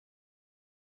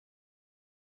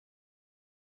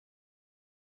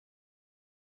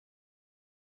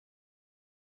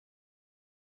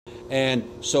And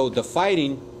so the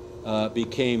fighting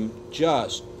became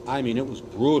just, I mean, it was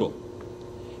brutal.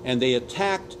 And they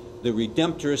attacked the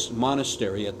Redemptorist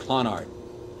monastery at Clonard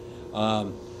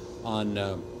on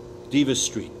Divis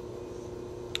Street.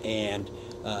 And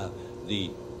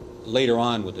later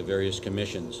on with the various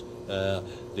commissions,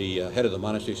 the head of the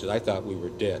monastery said, I thought we were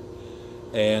dead.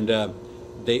 And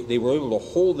they were able to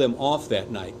hold them off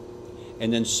that night.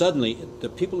 And then suddenly, the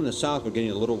people in the South were getting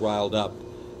a little riled up.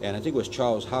 And I think it was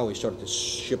Charles Howey started to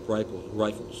ship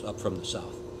rifles up from the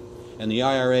South. And the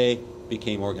IRA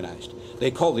became organized.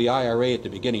 They called the IRA at the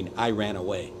beginning, I Ran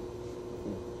Away.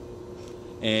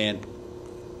 And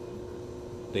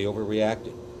they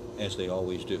overreacted, as they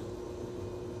always do.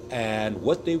 And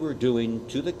what they were doing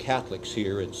to the Catholics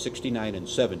here in 69 and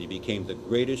 70 became the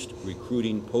greatest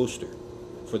recruiting poster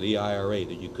for the IRA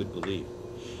that you could believe.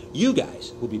 You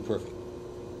guys would be perfect.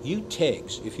 You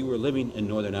Tegs, if you were living in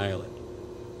Northern Ireland,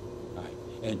 all right,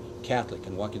 and Catholic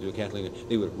and walking through a Catholic,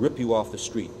 they would rip you off the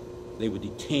street. They would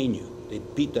detain you.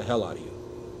 They'd beat the hell out of you.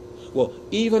 Well,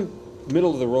 even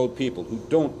middle-of-the-road people who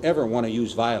don't ever want to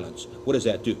use violence, what does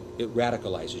that do? It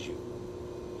radicalizes you.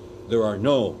 There are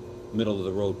no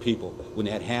middle-of-the-road people when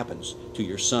that happens to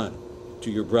your son, to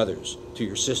your brothers, to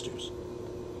your sisters.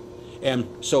 And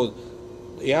so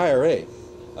the IRA,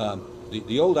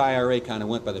 the old IRA kind of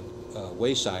went by the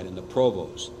wayside, and the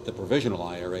Provos, the provisional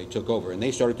IRA, took over, and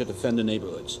they started to defend the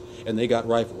neighborhoods, and they got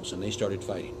rifles, and they started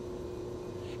fighting.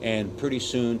 And pretty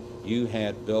soon, you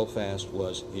had Belfast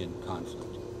was in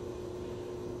conflict.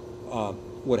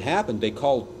 What happened, they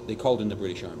called in the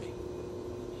British Army.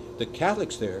 The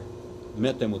Catholics there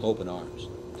met them with open arms.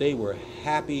 They were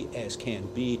happy as can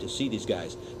be to see these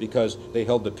guys because they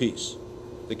held the peace.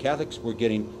 The Catholics were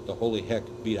getting the holy heck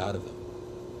beat out of them.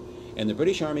 And the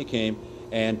British Army came,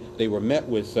 and they were met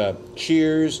with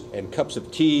cheers and cups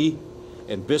of tea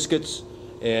and biscuits,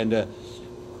 and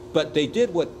but they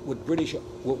did what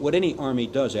any army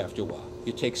does after a while.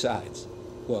 You take sides.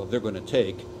 Well, they're going to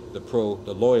take the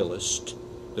loyalist,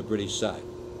 the British side.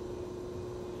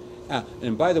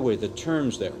 And by the way, the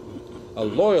terms there, a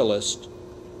loyalist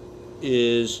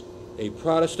is a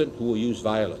Protestant who will use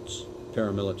violence,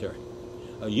 paramilitary.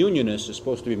 A unionist is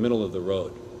supposed to be middle of the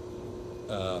road,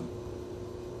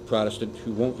 Protestant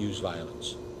who won't use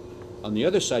violence. On the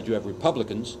other side, you have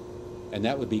Republicans, and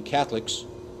that would be Catholics,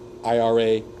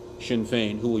 IRA, Sinn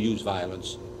Féin, who will use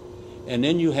violence. And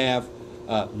then you have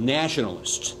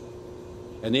nationalists,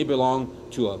 and they belong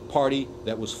to a party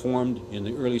that was formed in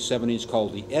the early 70s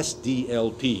called the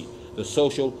SDLP, the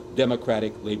Social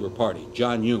Democratic Labor Party.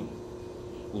 John Hume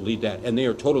will lead that, and they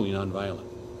are totally nonviolent.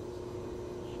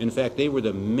 In fact, they were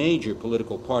the major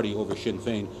political party over Sinn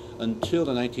Féin until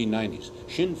the 1990s.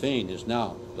 Sinn Féin is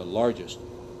now the largest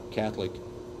Catholic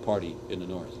party in the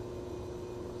North.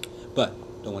 But,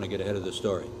 don't want to get ahead of the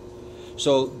story.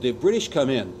 So the British come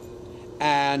in,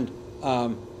 and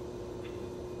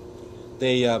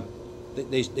they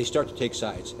start to take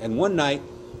sides. And one night,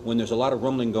 when there's a lot of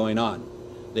rumbling going on,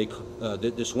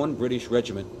 this one British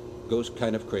regiment goes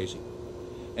kind of crazy,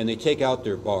 and they take out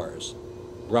their bars,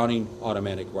 Browning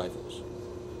automatic rifles,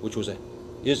 which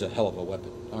is a hell of a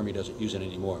weapon. Army doesn't use it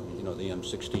anymore. You know, the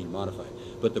M16 modified.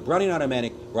 But the Browning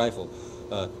automatic rifle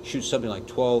shoots something like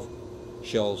 12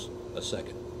 shells a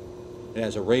second. It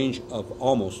has a range of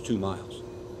almost 2 miles.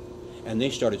 And they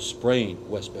started spraying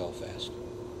West Belfast.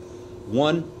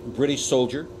 One British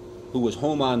soldier who was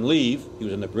home on leave, he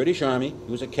was in the British Army,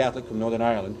 he was a Catholic from Northern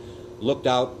Ireland, looked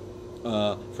out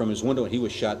from his window and he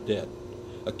was shot dead.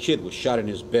 A kid was shot in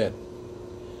his bed.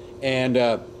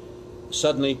 And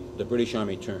suddenly the British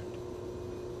Army turned.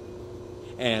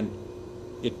 And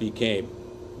it became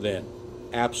then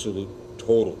absolute,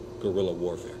 total guerrilla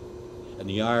warfare. And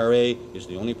the IRA is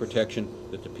the only protection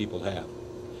that the people have.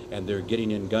 And they're getting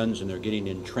in guns and they're getting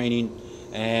in training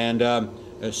and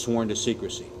they're sworn to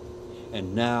secrecy.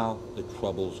 And now the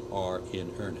troubles are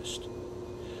in earnest.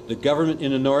 The government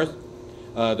in the North,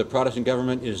 the Protestant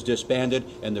government, is disbanded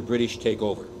and the British take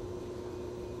over.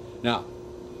 Now,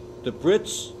 the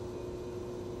Brits,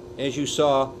 as you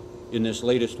saw in this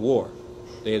latest war,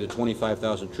 they had the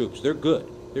 25,000 troops. They're good.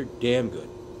 They're damn good.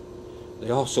 They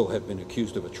also have been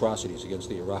accused of atrocities against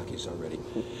the Iraqis already.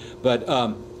 But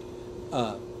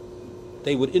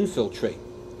they would infiltrate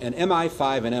an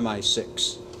MI5 and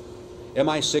MI6.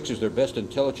 MI6 is their best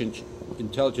intelligence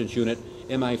unit.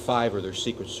 MI5 are their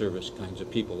Secret Service kinds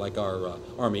of people, like our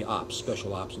Army Ops,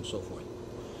 Special Ops, and so forth.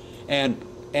 And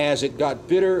as it got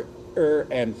bitterer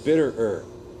and bitterer,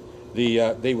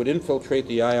 they would infiltrate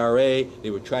the IRA.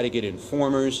 They would try to get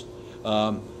informers.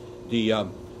 The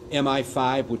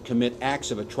MI5 would commit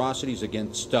acts of atrocities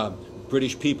against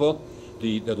British people.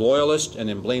 the Loyalists and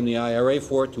then blame the IRA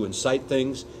for it to incite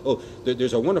things. Oh,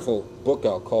 there's a wonderful book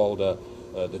out called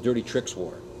The Dirty Tricks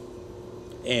War.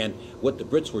 And what the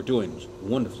Brits were doing was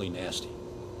wonderfully nasty.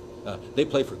 They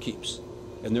play for keeps,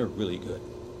 and they're really good.